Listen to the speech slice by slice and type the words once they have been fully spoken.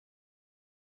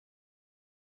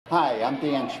Hi, I'm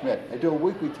Dan Schmitt. I do a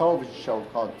weekly television show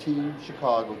called Team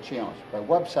Chicago Challenge. My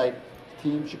website,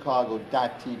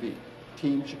 teamchicago.tv.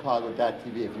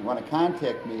 Teamchicago.tv. If you want to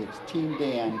contact me, it's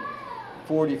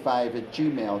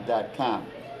teamdan45@gmail.com.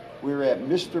 We're at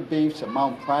Mr. Beef's at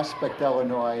Mount Prospect,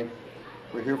 Illinois.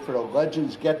 We're here for the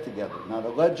Legends Get-Together. Now, the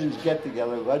Legends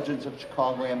Get-Together, Legends of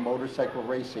Chicagoland Motorcycle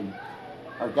Racing,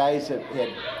 are guys that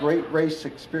had great race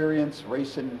experience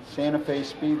racing Santa Fe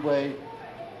Speedway,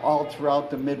 all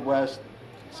throughout the Midwest.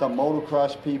 Some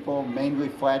motocross people, mainly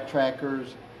flat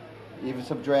trackers, even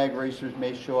some drag racers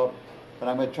may show up. But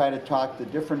I'm going to try to talk to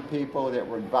different people that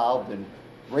were involved in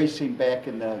racing back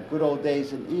in the good old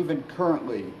days and even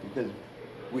currently, because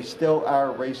we still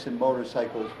are racing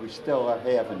motorcycles. We still are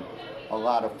having a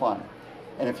lot of fun.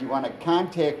 And if you want to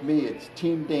contact me, it's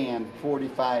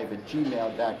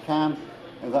teamdan45@gmail.com,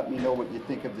 and let me know what you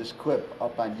think of this clip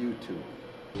up on YouTube.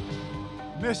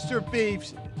 Mr.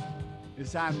 Beef's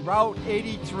is on Route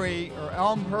 83 or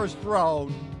Elmhurst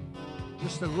Road,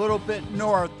 just a little bit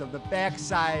north of the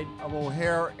backside of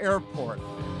O'Hare Airport.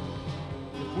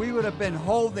 If we would have been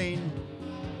holding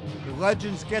the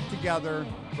Legends Get-Together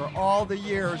for all the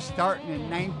years starting in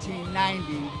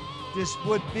 1990, this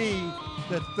would be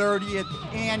the 30th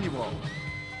annual.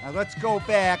 Now let's go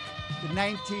back to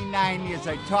 1990 as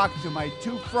I talked to my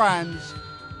two friends,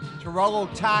 Torillo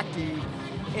Tucchi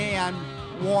and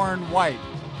Warren White.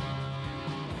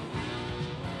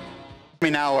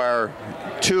 We now are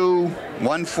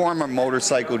one former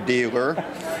motorcycle dealer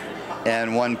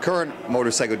and one current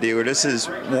motorcycle dealer. This is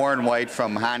Warren White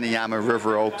from Hanayama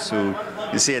River Oaks, who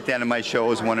you see at the end of my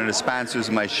show is one of the sponsors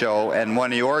of my show and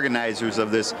one of the organizers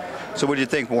of this. So what do you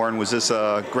think, Warren? Was this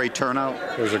a great turnout?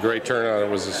 It was a great turnout. It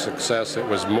was a success. It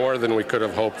was more than we could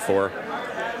have hoped for.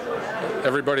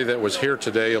 Everybody that was here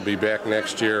today will be back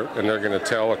next year, and they're going to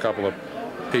tell a couple of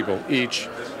people each.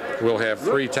 We'll have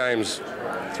three times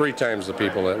the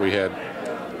people that we had,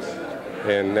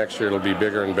 and next year it'll be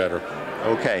bigger and better.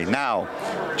 Okay, now,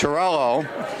 Torillo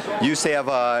used to have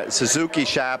a Suzuki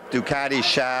shop, Ducati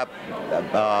shop,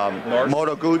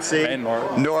 Moto Guzzi,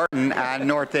 Norton on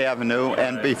North Avenue,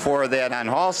 and before that on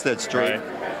Halstead Street. Right.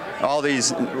 All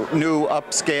these new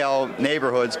upscale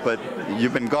neighborhoods, but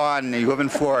you've been gone, you live in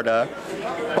Florida.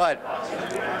 But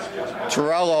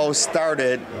Torillo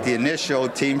started the initial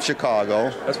Team Chicago.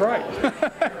 That's right.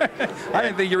 I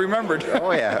didn't think you remembered.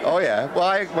 Oh yeah, oh yeah. Well,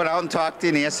 I went out and talked to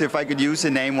you and asked if I could use the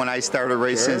name when I started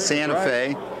racing in Santa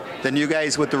Fe. Then you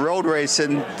guys with the road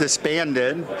racing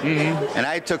disbanded, and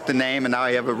I took the name, and now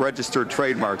I have a registered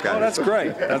trademark on it. Oh, that's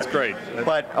great. That's great.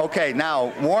 But okay,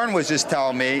 now Warren was just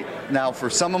telling me, now for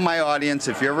some of my audience,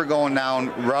 if you're ever going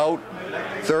down Route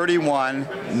 31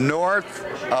 north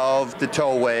of the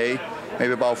tollway,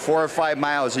 maybe about 4 or 5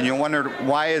 miles, and you wonder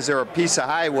why is there a piece of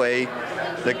highway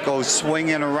that goes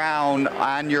swinging around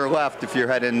on your left if you're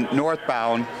heading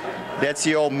northbound. That's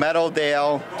the old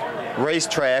Meadowdale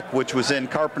Racetrack, which was in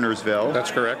Carpentersville.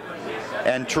 That's correct.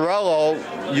 And Torillo,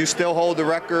 you still hold the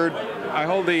record? I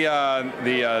hold the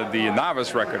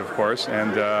novice record, of course,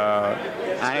 and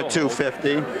on a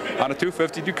 250. On a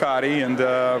 250 Ducati, and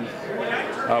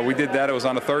we did that. It was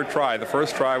on the third try. The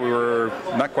first try we were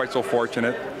not quite so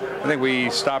fortunate. I think we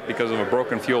stopped because of a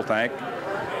broken fuel tank.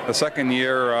 The second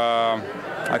year,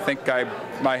 I think I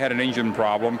had an engine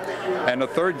problem, and the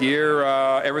third year,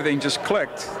 everything just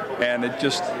clicked, and it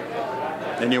just.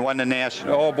 And you won the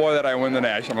national. Oh boy, did I win the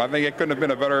national! I think it couldn't have been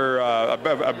a better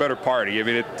party. I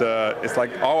mean, it's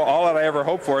like all that I ever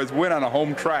hoped for is win on a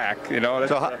home track. You know.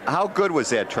 So how good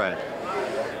was that track?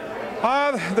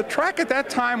 The track at that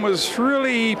time was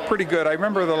really pretty good. I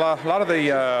remember a lot of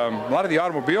the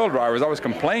automobile drivers always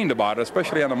complained about it,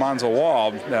 especially on the Monza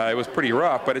wall. It was pretty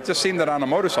rough, but it just seemed that on a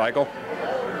motorcycle,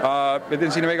 it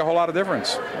didn't seem to make a whole lot of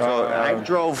difference. So I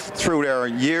drove through there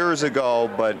years ago,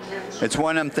 but it's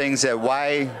one of them things that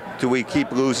why do we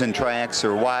keep losing tracks,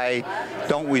 or why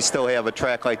don't we still have a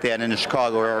track like that in the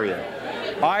Chicago area?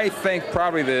 I think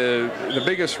probably the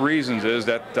biggest reasons is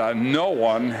that no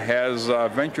one has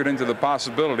ventured into the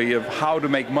possibility of how to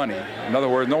make money. In other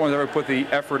words, no one's ever put the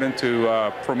effort into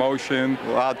promotion.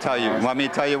 Well, I'll tell you. Want me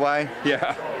to tell you why?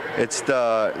 Yeah. It's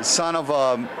the son of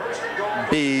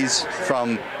bees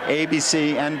from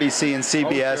ABC, NBC, and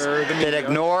CBS that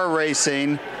ignore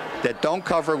racing, that don't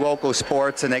cover local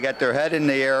sports, and they got their head in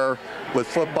the air with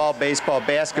football, baseball,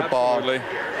 basketball. Absolutely.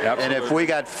 Absolutely. And if we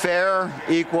got fair,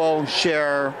 equal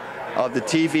share of the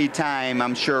TV time,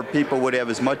 I'm sure people would have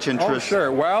as much interest. Oh,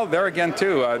 sure. Well, there again,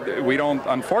 too, we don't,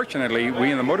 unfortunately,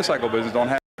 we in the motorcycle business don't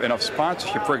have enough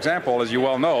sponsorship. For example, as you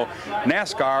well know,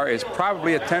 NASCAR is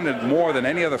probably attended more than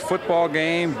any other football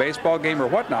game, baseball game, or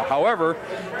whatnot. However,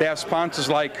 they have sponsors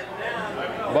like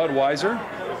Budweiser,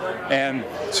 and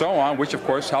so on, which of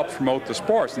course helps promote the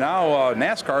sports. Now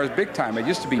NASCAR is big time. It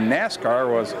used to be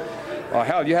NASCAR was,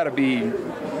 hell, you had to be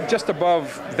just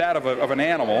above that of an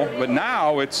animal, but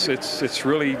now it's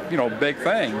really, you know, big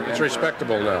thing. It's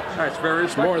respectable now. It's very respectable.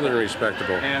 It's more than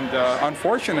respectable. And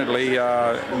unfortunately,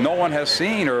 no one has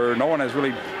seen, or no one has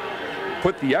really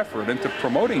put the effort into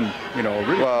promoting, you know,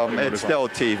 really. Well, it's still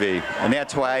TV, and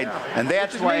that's why,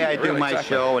 I do my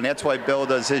show, and that's why Bill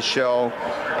does his show,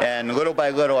 and little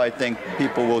by little, I think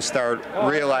people will start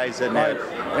realizing that.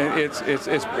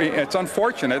 It's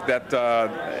unfortunate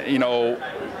that you know,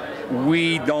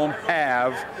 we don't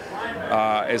have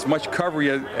as much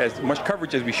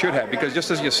coverage as we should have, because just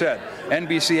as you said,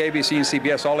 NBC, ABC, and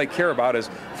CBS, all they care about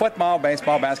is football,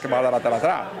 baseball, basketball, da da da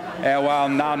da. And while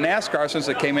now NASCAR, since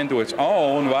it came into its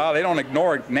own, well, they don't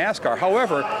ignore NASCAR.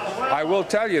 However, I will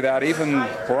tell you that even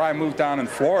where I moved down in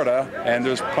Florida, and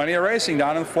there's plenty of racing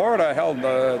down in Florida, hell,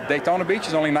 Daytona Beach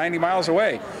is only 90 miles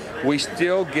away. We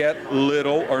still get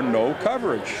little or no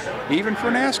coverage, even for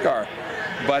NASCAR.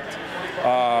 But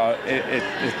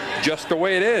it's just the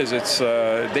way it is. It's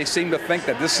they seem to think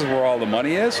that this is where all the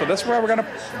money is, so that's where we're going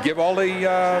to give all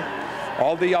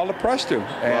the press to,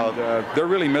 and they're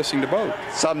really missing the boat.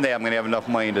 Someday I'm going to have enough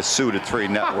money to sue the 3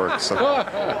 networks. So.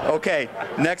 Okay,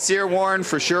 next year, Warren,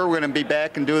 for sure, we're going to be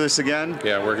back and do this again.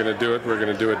 Yeah, we're going to do it. We're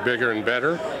going to do it bigger and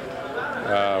better.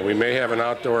 We may have an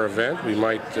outdoor event. We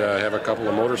might have a couple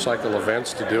of motorcycle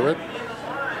events to do it.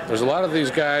 There's a lot of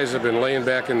these guys have been laying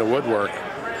back in the woodwork,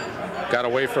 got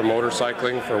away from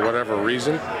motorcycling for whatever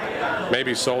reason,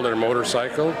 maybe sold their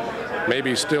motorcycle,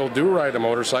 maybe still do ride a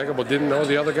motorcycle, but didn't know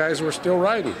the other guys were still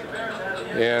riding.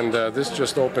 And this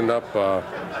just opened up,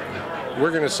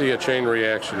 we're going to see a chain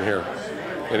reaction here,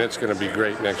 and it's going to be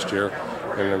great next year.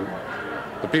 And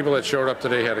the people that showed up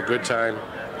today had a good time,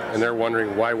 and they're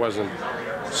wondering why wasn't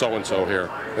so-and-so here,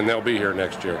 and they'll be here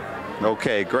next year.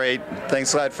 Okay, great.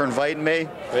 Thanks a lot for inviting me.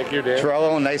 Thank you, Dan.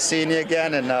 Torillo, nice seeing you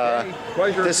again. And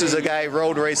this is a guy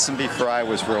road racing before I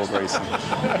was road racing.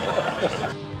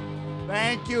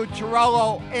 Thank you,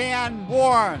 Torillo and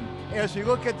Warren. As we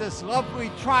look at this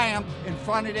lovely Triumph in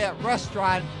front of that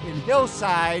restaurant in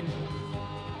Hillside,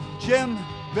 Jim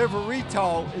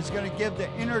Viverito is going to give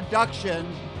the introduction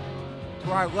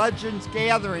to our Legends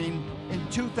Gathering in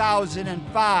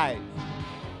 2005.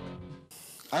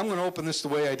 I'm going to open this the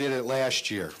way I did it last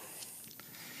year.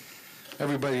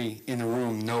 Everybody in the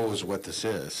room knows what this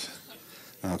is.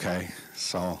 Okay,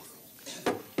 so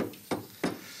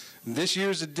this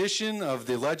year's edition of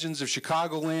the Legends of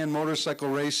Chicagoland Motorcycle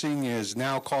Racing is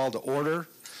now called to order,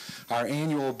 our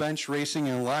annual bench racing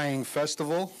and lying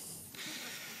festival.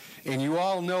 And you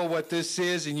all know what this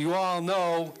is, and you all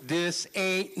know this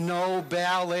ain't no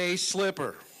ballet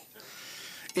slipper.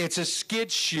 It's a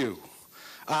skid shoe.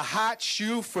 A hot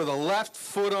shoe for the left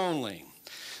foot only.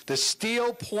 The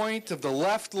steel point of the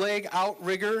left leg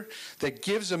outrigger that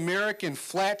gives American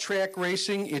flat track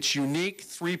racing its unique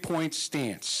 3-point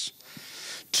stance.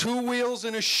 2 wheels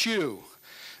in a shoe,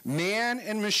 man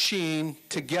and machine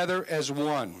together as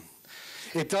one.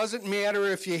 It doesn't matter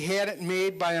if you had it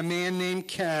made by a man named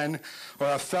Ken or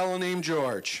a fellow named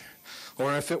George,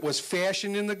 or if it was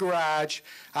fashioned in the garage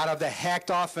out of the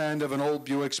hacked off end of an old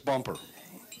Buick's bumper.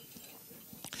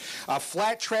 A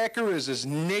flat tracker is as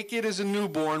naked as a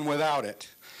newborn without it.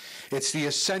 It's the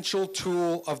essential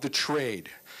tool of the trade.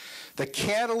 The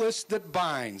catalyst that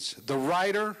binds the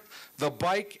rider, the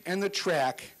bike, and the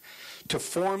track to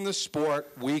form the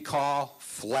sport we call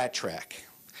flat track.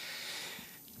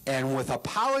 And with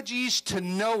apologies to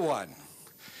no one,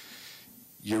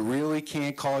 you really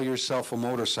can't call yourself a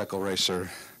motorcycle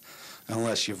racer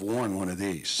unless you've worn one of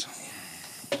these.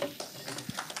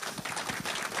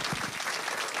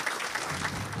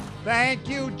 Thank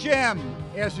you, Jim.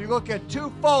 As we look at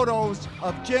 2 photos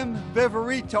of Jim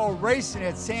Viverito racing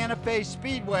at Santa Fe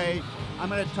Speedway, I'm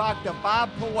going to talk to Bob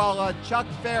Paolella, Chuck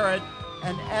Feret,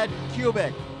 and Edd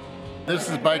Kubik. This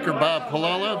is biker Bob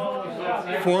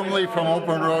Paolella, formerly from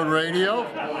Open Road Radio,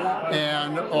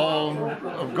 and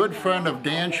a good friend of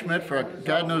Dan Schmitt for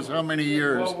God knows how many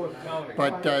years.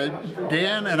 But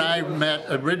Dan and I met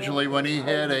originally when he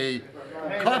had a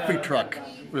coffee truck.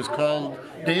 It was called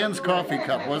Dan's Coffee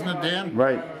Cup, wasn't it, Dan?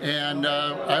 Right. And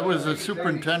I was a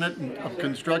superintendent of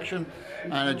construction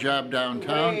on a job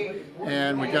downtown,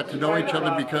 and we got to know each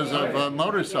other because of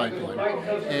motorcycling.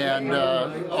 And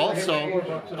also,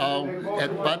 at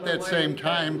about that same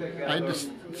time, I just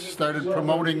started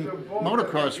promoting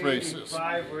motocross races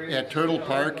at Turtle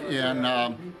Park in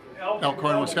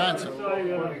Elkhorn, Wisconsin,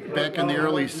 back in the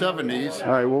early 70s.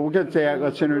 All right, well, we'll get to that.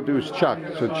 Let's introduce Chuck.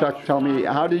 So, Chuck, tell me,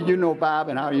 how did you know Bob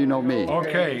and how do you know me?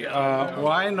 Okay, well,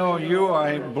 I know you,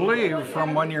 I believe,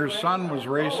 from when your son was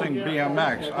racing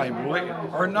BMX, I believe,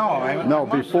 or no. No,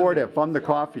 before that, from the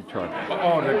coffee truck.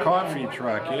 Oh, the coffee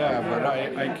truck, yeah, but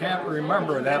I can't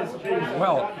remember that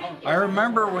well. I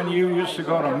remember when you used to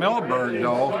go to Millburg,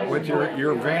 though, with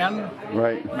your van.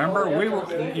 Right.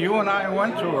 Remember, you and I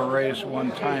went to a race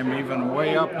one time, even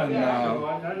way up in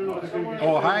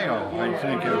Ohio, I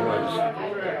think it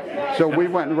was. So we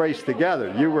went and raced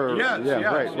together. You were, yes, yeah,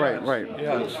 yes, right.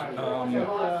 Yes.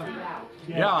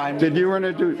 Yeah, Did you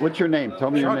introduce, what's your name? Tell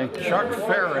me your name. Chuck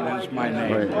Feret is my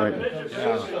name. Right.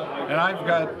 Yeah. And I've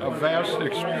got a vast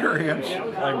experience,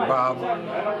 like Bob,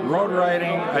 road riding.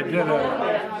 I did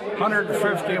a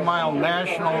 150-mile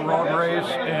national road race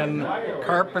in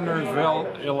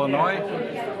Carpentersville, Illinois.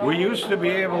 We used to be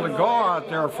able to go out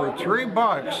there for $3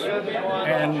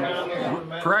 and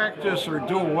practice or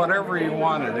do whatever you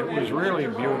wanted. It was really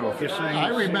beautiful. I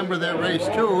remember that race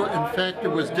too. In fact,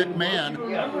 it was Dick Mann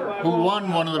who won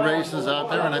one of the races out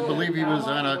there, and I believe he was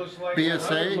on a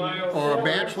BSA or a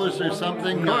bachelor's or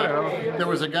something. There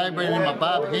was a guy by the name of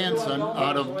Bob Hansen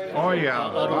out of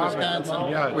Wisconsin.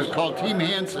 Yes. It was called Team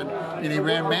Hansen, and he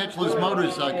ran matchless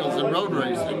motorcycles and road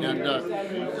racing. And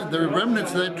the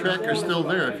remnants of that track are still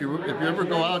there. If you ever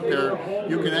go out there,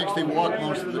 you can actually walk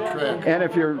most of the track. And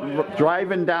if you're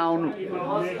driving down,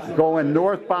 going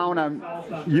northbound on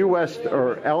US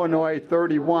or Illinois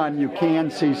 31, you can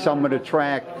see some of the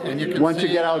track. And you can once you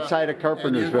get outside of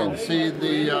Carpentersville. And you can see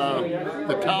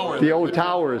the tower. The old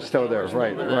tower is still there.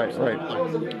 Right.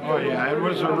 Oh yeah, it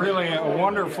was a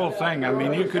wonderful thing. I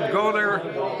mean, you could go there.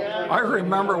 I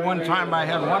remember one time I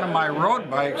had one of my road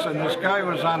bikes, and this guy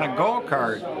was on a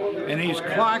go-kart, and he's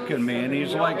clocking me, and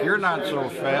he's like, "You're not so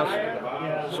fast."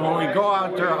 So we go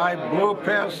out there, I blew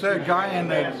past that guy in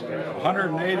that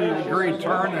 180-degree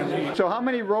turn. And so how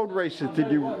many road races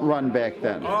did you run back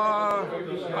then?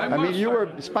 I mean, you were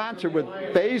sponsored with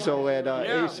Basil at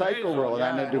A Cycle World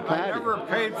on the Ducati. I never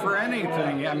paid for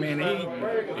anything. I mean,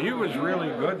 he was really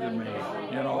good to me,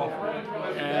 you know.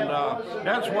 And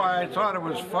that's why I thought it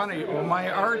was funny. Well, my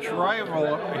arch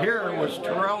rival here was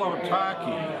Torillo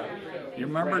Tucchi. You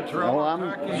remember Torillo? Oh, I'm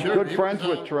good friends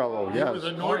with Torillo, yes. He was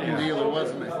a Norton dealer,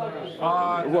 wasn't he?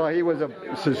 Well, he was a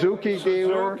Suzuki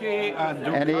dealer,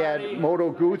 and he had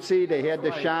Moto Guzzi. They had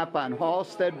the shop on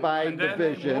Halstead by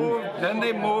Division. Then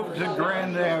they moved to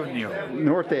Grand Avenue.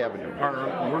 North Avenue.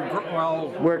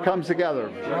 Where it comes together.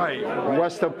 Right.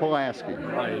 West of Pulaski.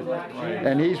 Right.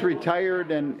 And he's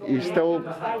retired, and he's still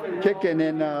kicking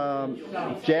in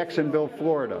Jacksonville,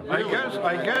 Florida. I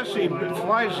guess he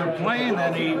flies a plane,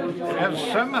 and he has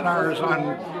seminars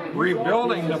on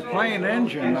rebuilding the plane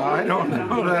engine. I don't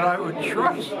know that I would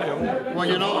trust him. Well,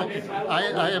 you know,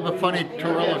 I have a funny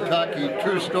Torillo Tucchi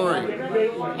true story.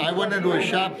 I went into a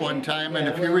shop one time, and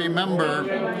if you remember,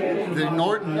 the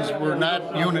Nortons were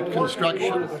not unit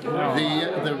construction.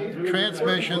 The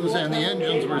transmissions and the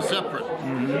engines were separate.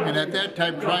 And at that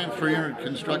time, Triumph for unit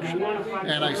construction.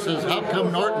 And I says, how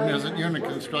come Norton isn't unit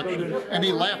construction? And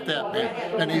he laughed at me.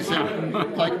 And he said,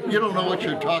 like, you don't know what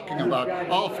you're talking about.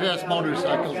 All fast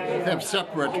motorcycles have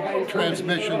separate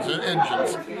transmissions and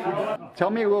engines. Tell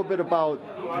me a little bit about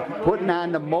putting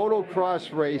on the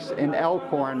motocross race in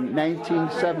Elkhorn,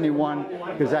 1971,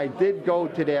 because I did go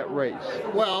to that race.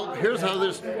 Well, here's how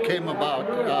this came about.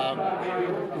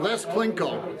 Les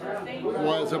Klinko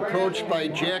was approached by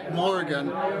Jack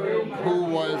Morgan, who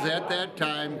was at that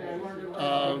time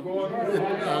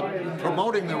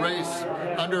promoting the race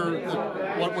under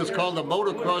what was called the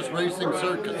motocross racing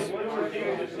circus.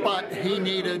 But he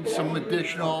needed some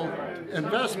additional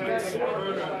investments.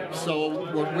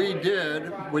 So what we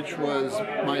did, which was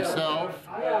myself,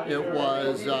 it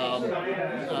was...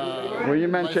 well, you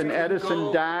mentioned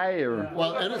Edison Dye, or...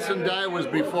 Well, Edison Dye was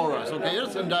before us. Okay,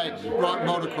 Edison Dye brought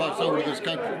motocross over to this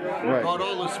country. Right. Brought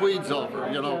all the Swedes over,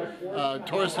 you know,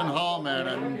 Torsten Hallman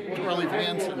and Torleif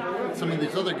Hansen, some of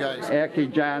these other guys. Aki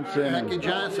Johnson.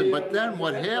 But then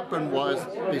what happened was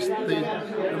the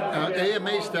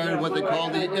AMA started what they call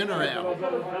the Interam.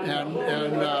 And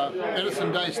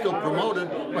Edison Dye still promoted,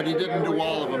 but he didn't do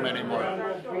all of them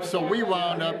anymore. So we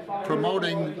wound up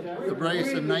promoting the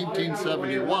race in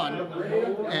 1971,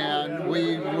 and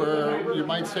we were, you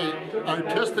might say,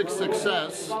 artistic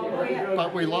success,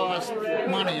 but we lost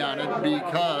money on it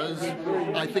because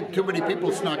I think too many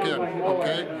people snuck in,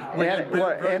 okay?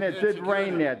 And it did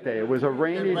rain that day. It was a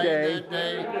rainy day.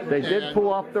 They did pull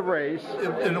off the race.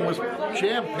 And it was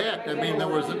jam-packed. I mean, it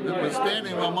was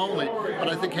standing room only, but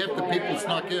I think half the people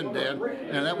snuck in, Dan,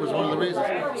 and that was one of the reasons.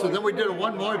 So then we did it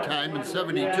one more time in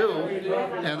 '72,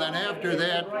 and then after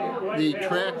that, the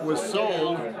track was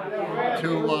sold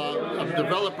to a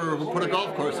developer who put a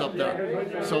golf course up there.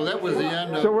 So that was the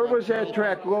end of... So where was that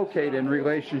track located in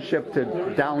relationship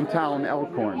to downtown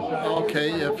Elkhorn?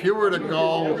 Okay, if you were to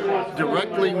go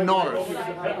directly north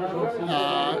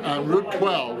on Route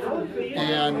 12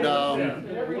 and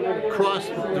cross,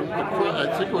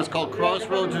 I think it was called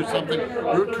Crossroads or something,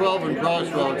 Route 12 and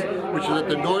Crossroads, which is at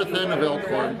the north end of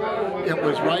Elkhorn. It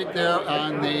was right there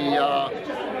on the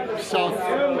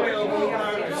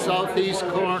southeast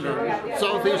corner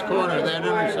of that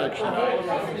intersection.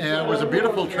 And it was a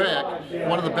beautiful track,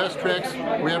 one of the best tracks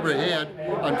we ever had.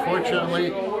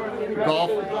 Unfortunately,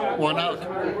 golf won out,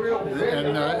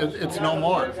 and it's no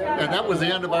more. And that was the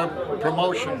end of our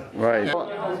promotion. Right.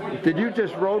 Did you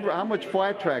just road? How much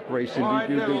flat track racing did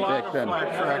you do back then?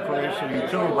 Flat track racing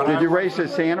too. But did you race at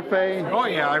Santa Fe? Oh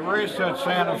yeah, I raced at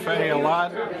Santa Fe a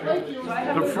lot.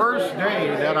 The first day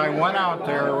that I went out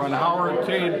there, when Howard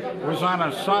Teed was on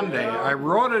a Sunday, I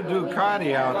rode a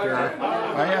Ducati out there.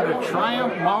 I had a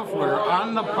Triumph muffler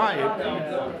on the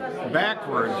pipe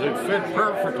backwards. It fit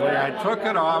perfectly. I took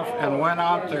it off and went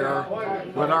out there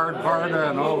with Art Varda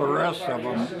and all the rest of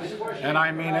them. And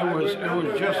I mean, it was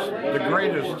just the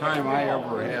greatest time I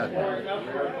ever had.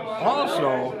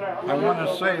 Also, I want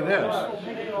to say this.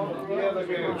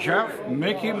 Jeff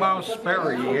Mickey Mouse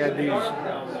Sperry had these,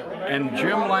 and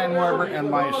Jim Lineweber and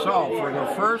myself were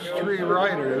the first three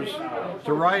riders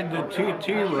to ride the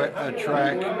TT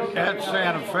track at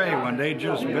Santa Fe when they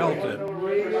just built it.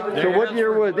 So what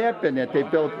year would that been that they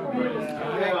built?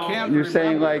 You're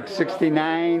saying like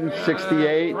 69,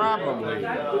 68? Probably.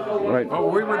 Right.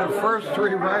 But we were the first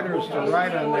three riders to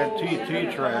ride on that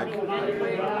TT track,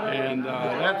 and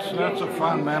that's a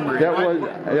fun memory.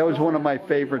 That was one of my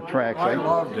favorite tracks. I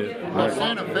loved it. Well,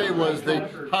 Santa Fe was the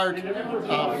heart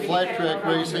of flat track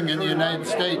racing in the United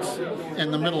States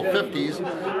in the middle 50s,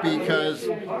 because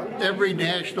every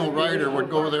national rider would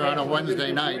go there on a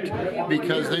Wednesday night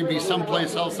because they'd be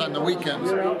someplace else on the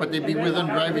weekends, but they'd be within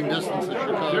driving distance of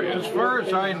Chicago. As far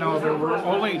as I know, there were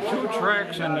only two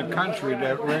tracks in the country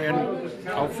that ran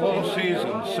a full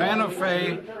season: Santa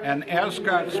Fe and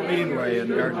Ascot Speedway in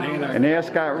Gardena. And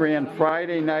Ascot ran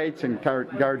Friday nights, and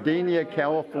Gardena,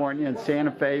 California, and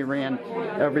Santa Fe ran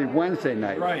every Wednesday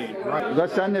night. Right.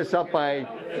 Let's end this up by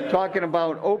talking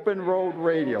about open road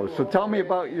radio. So tell me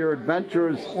about your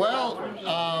adventures. Well,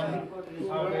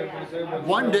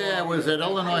 one day I was at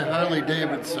Illinois Harley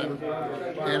Davidson,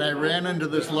 and I ran into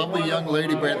this lovely young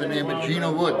lady by the name of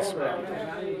Gina Woods,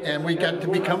 and we got to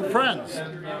become friends.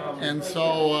 And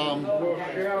so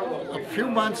a few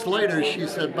months later she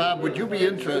said, "Bob, would you be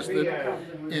interested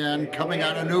in coming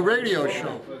on a new radio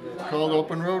show called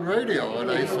Open Road Radio?" And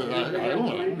I said, I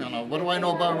don't know, what do I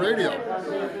know about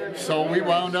radio? So we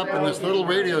wound up in this little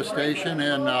radio station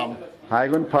in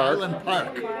Highland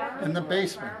Park in the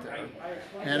basement there.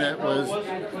 And it was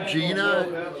Gina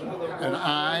and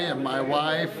I and my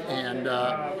wife and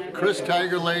Chris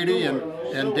Tiger Lady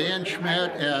and Dan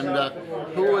Schmitt and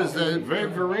who was the...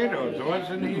 Viverito,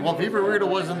 wasn't he? Well, Viverito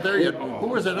wasn't there yet. Who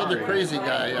was that other crazy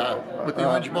guy with the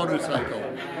orange motorcycle?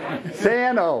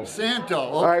 Sano. Santo.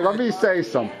 Okay. All right, let me say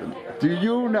something. Do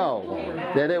you know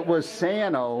that it was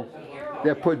Sano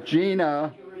that put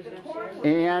Gina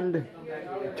and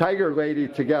Tiger Lady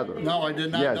together? No, I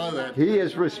did not know that. He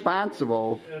is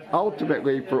responsible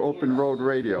ultimately for Open Road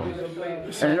Radio.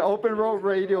 And Open Road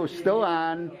Radio is still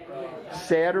on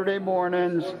Saturday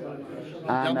mornings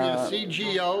on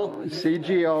WCGO,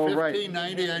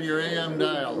 1590 on your AM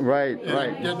dial. Right.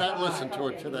 I did not listen to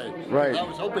it today. Right. I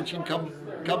was hoping she'd come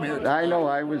here today. I know,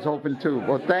 I was hoping too.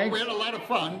 Well, thanks. We had a lot of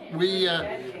fun. We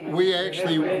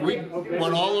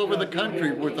went all over the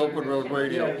country with Open Road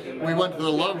Radio. We went to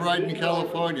the Love Ride in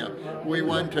California. We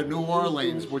went to New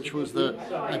Orleans, which was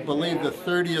I believe the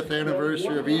 30th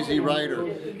anniversary of Easy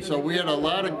Rider. So we had a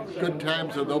lot of good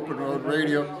times with Open Road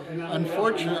Radio.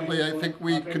 Unfortunately, I think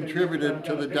we contributed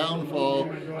to the downfall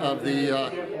of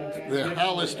the the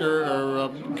Hollister or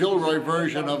Gilroy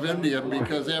version of Indian,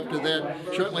 because after that,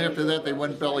 shortly after that, they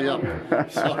went belly up.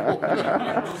 So.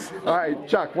 All right,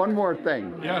 Chuck, one more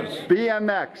thing. Yes.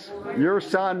 BMX, your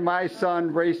son, my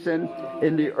son, racing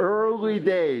in the early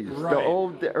days,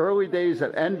 Right. the early days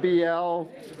of NBL,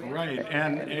 Right,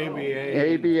 and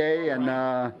ABA. ABA, and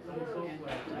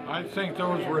I think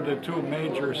those were the two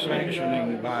major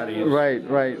sanctioning bodies.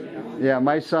 right. Yeah,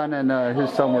 my son and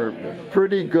his son were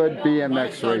pretty good My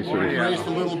BMX son racers. raced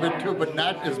a little bit too, but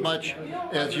not as much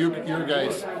as your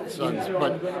guys' sons.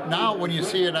 But now when you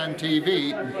see it on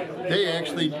TV, they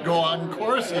actually go on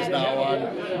courses now on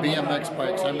BMX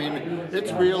bikes. I mean,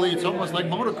 it's almost like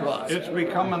motocross. It's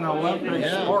become an Olympic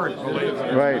sport, believe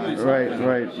it or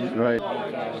not. Right.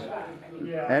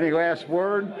 Any last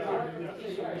word?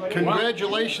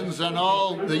 Congratulations on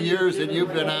all the years that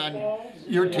you've been on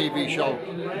your TV show.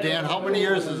 Dan, how many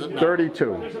years is it now?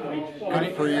 32.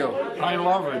 Good for you. I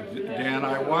love it, Dan.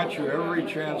 I watch you every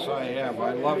chance I have.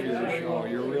 I love your show.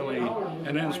 You're really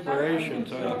an inspiration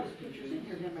to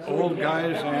old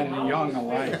guys and young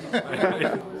alike.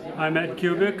 I'm Edd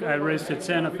Kubik. I raced at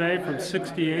Santa Fe from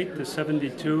 68 to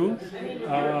 72.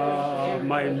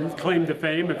 My claim to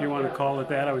fame, if you want to call it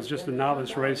that, I was just a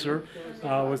novice racer,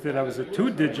 was that I was a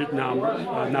two-digit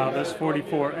novice,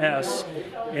 44S,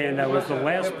 and I was the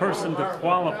last person to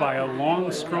qualify a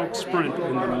long stroke sprint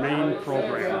in the main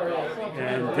program.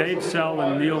 And Dave Sell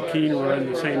and Neil Keane were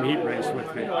in the same heat race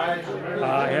with me.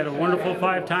 I had a wonderful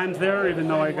 5 times there, even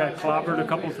though I got clobbered a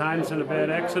couple times in a bad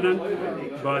accident,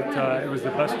 but it was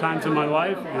the best times of my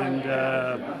life, and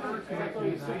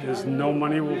there's no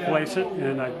money will place it,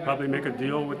 and I'd probably make a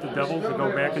deal with the devil to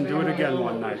go back and do it again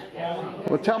one night.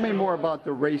 Well, tell me more about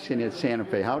the racing at Santa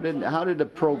Fe. How did the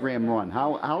program run?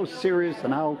 How serious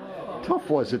and how tough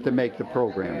was it to make the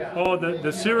program? Oh,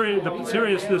 the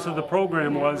seriousness of the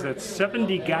program was that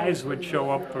 70 guys would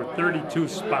show up for 32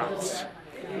 spots.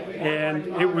 And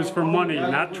it was for money,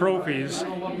 not trophies,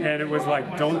 and it was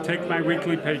like, don't take my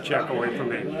weekly paycheck away from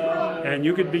me. And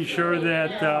you could be sure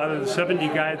that out of the 70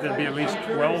 guys, there'd be at least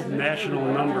 12 national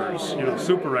numbers,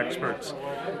 super experts.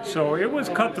 So it was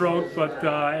cutthroat, but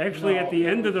actually at the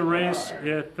end of the race,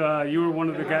 if you were one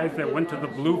of the guys that went to the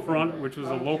Blue Front, which was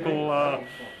a local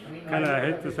kind of, I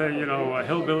hate to say, a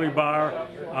hillbilly bar.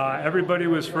 Everybody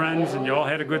was friends, and you all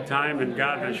had a good time. And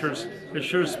God, they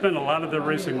sure spent a lot of their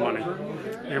racing money.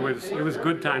 It was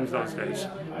good times those days.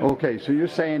 Okay, so you're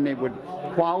saying they would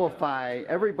qualify.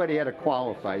 Everybody had to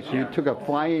qualify. So you took a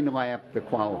flying lap to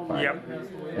qualify. Yep.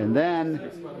 And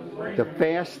then the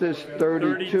fastest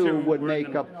 32 would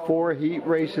make up 4 heat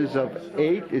races of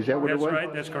 8. Is that what it was? That's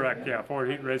right. That's correct. Yeah, 4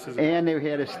 heat races. And they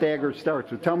had a staggered start.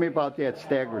 So tell me about that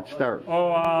staggered start.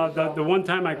 Oh, the one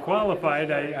time I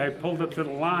qualified, I pulled up to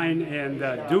the line, and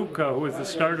Duke, who was the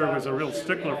starter, was a real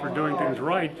stickler for doing things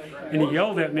right, and he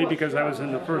yelled at me because I was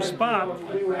in the first spot.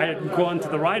 I had gone to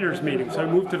the riders' meeting, so I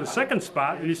moved to the second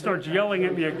spot, and he starts yelling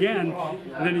at me again,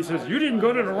 and then he says, "You didn't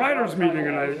go to the riders' meeting,"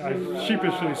 and I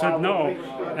sheepishly said no,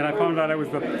 and I found out I was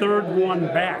the third one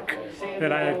back,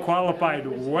 that I had qualified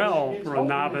well for a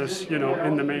novice,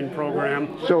 in the main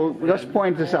program. So let's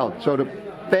point this out. So the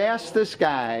fastest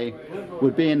guy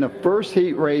would be in the first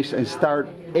heat race and start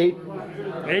eight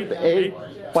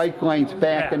bike lengths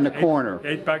back in the corner.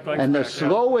 8 bike lengths and the back,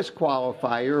 slowest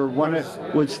qualifier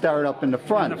would start up in the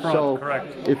front. So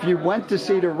correct. if you went to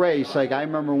see the race, like I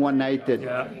remember one night that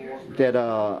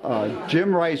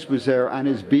Jim Rice was there on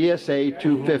his BSA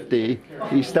 250.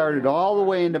 He started all the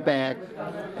way in the back,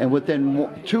 and within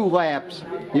 2 laps,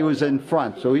 he was in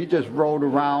front. So he just rode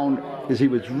around because he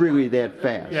was really that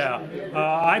fast. Yeah,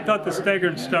 I thought the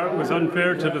staggered start was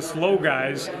unfair to the slow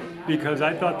guys, because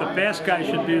I thought the fast guy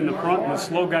should be in the front and the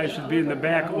slow guy should be in the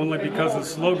back, only because the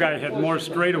slow guy had more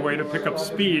straightaway to pick up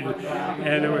speed.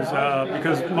 And it was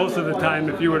because most of the time,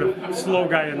 if you were the slow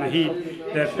guy in the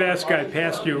heat, that fast guy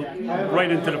passed you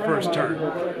right into the first turn.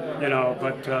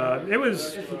 But it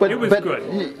was good.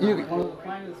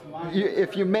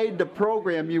 If you made the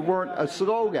program, you weren't a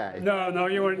slow guy. No,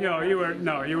 you weren't. You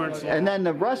weren't slow. And then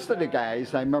the rest of the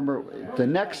guys, I remember the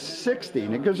next 60,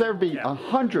 because there'd be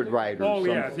 100 riders. Oh,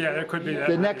 yeah, there could be that.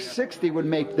 The next 60 would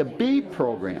make the B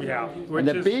program. Yeah. In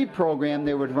the B program,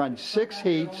 they would run 6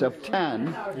 heats of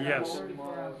 10. Yes.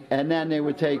 And then they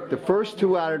would take the first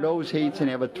 2 out of those heats and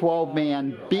have a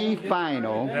 12-man B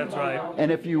final. That's right.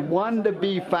 And if you won the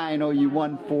B final, you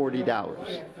won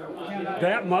 $40.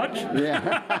 That much?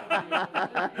 Yeah.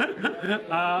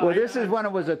 Well, this is when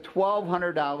it was a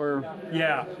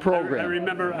 $1,200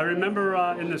 program. I remember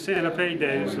in the Santa Fe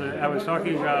days, I was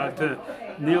talking to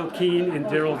Neil Keane and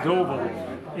Daryl Doval.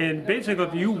 And basically,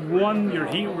 if you won your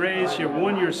heat race, you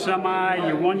won your semi,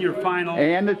 you won your final,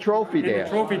 and the trophy dash.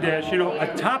 You know, a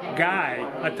top guy,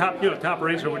 top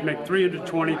racer would make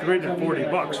 $320,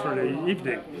 $340 for the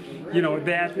evening. You know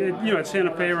that, at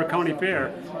Santa Fe or County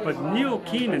Fair. But Neil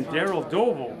Keane and Daryl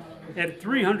Doval, at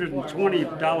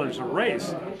 $320 a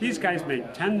race, these guys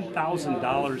made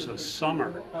 $10,000 a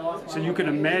summer. So you can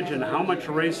imagine how much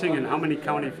racing and how many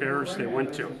county fairs they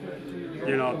went to.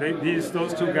 You know,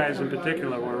 those two guys in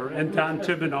particular were, and Don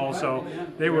Tibbin also.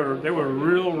 They were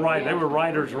real right. They were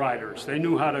riders. They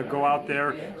knew how to go out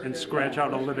there and scratch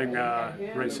out a living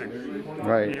racing.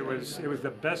 Right. It was the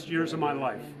best years of my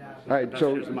life. All right.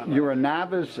 So you were a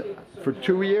novice for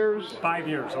 2 years? 5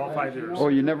 years, all 5 years. Oh,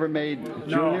 you never made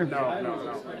junior?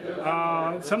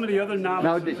 No. Some of the other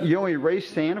novices. Now, you only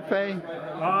raced Santa Fe?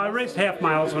 I raced half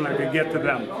miles when I could get to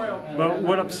them. But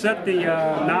what upset the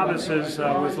novices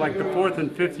was like the 4th and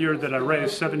 5th year that I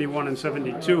raced, 71 and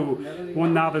 72,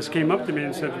 one novice came up to me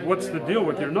and said, "What's the deal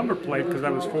with your number plate?" Because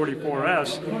I was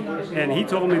 44S. And he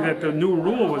told me that the new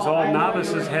rule was all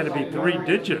novices had to be 3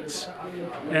 digits.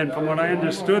 And from what I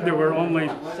understood, there were only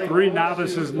 3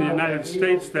 novices in the United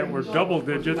States that were double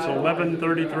digits, 11,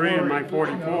 33, and my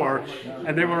 44.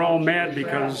 And they were all mad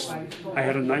because I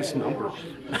had a nice number.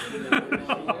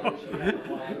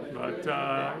 But,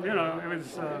 it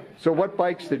was... So what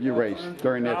bikes did you race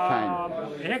during that time?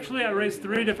 Actually, I raced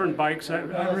 3 different bikes. I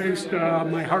raced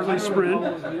my Harley Sprint.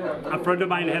 A friend of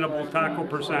mine had a Bultaco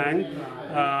Persang.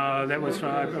 I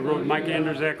rode Mike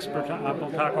Anderzek's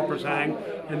Bultaco Persang.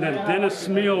 And then Dennis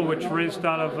Smeal, which raced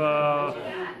out of a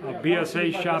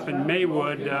BSA shop in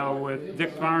Maywood with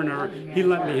Dick Varner. He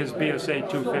lent me his BSA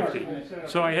 250.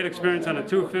 So I had experience on a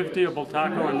 250, a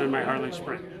Bultaco, and then my Harley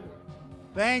Sprint.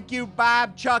 Thank you,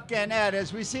 Bob, Chuck, and Ed.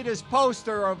 As we see this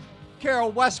poster of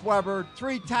Carol Westweber,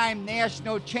 3-time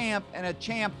national champ and a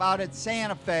champ out at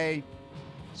Santa Fe.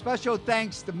 Special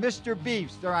thanks to Mr.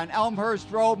 Beefs. They're on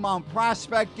Elmhurst Road, Mount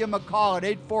Prospect. Give them a call at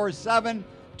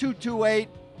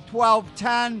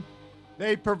 847-228-1210.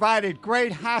 They provided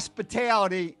great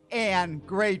hospitality and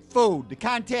great food. To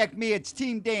contact me, it's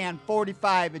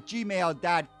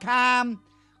teamdan45@gmail.com.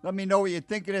 Let me know what you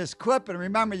think of this clip. And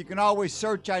remember, you can always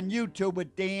search on YouTube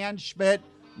with Dan Schmitt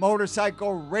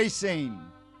Motorcycle Racing.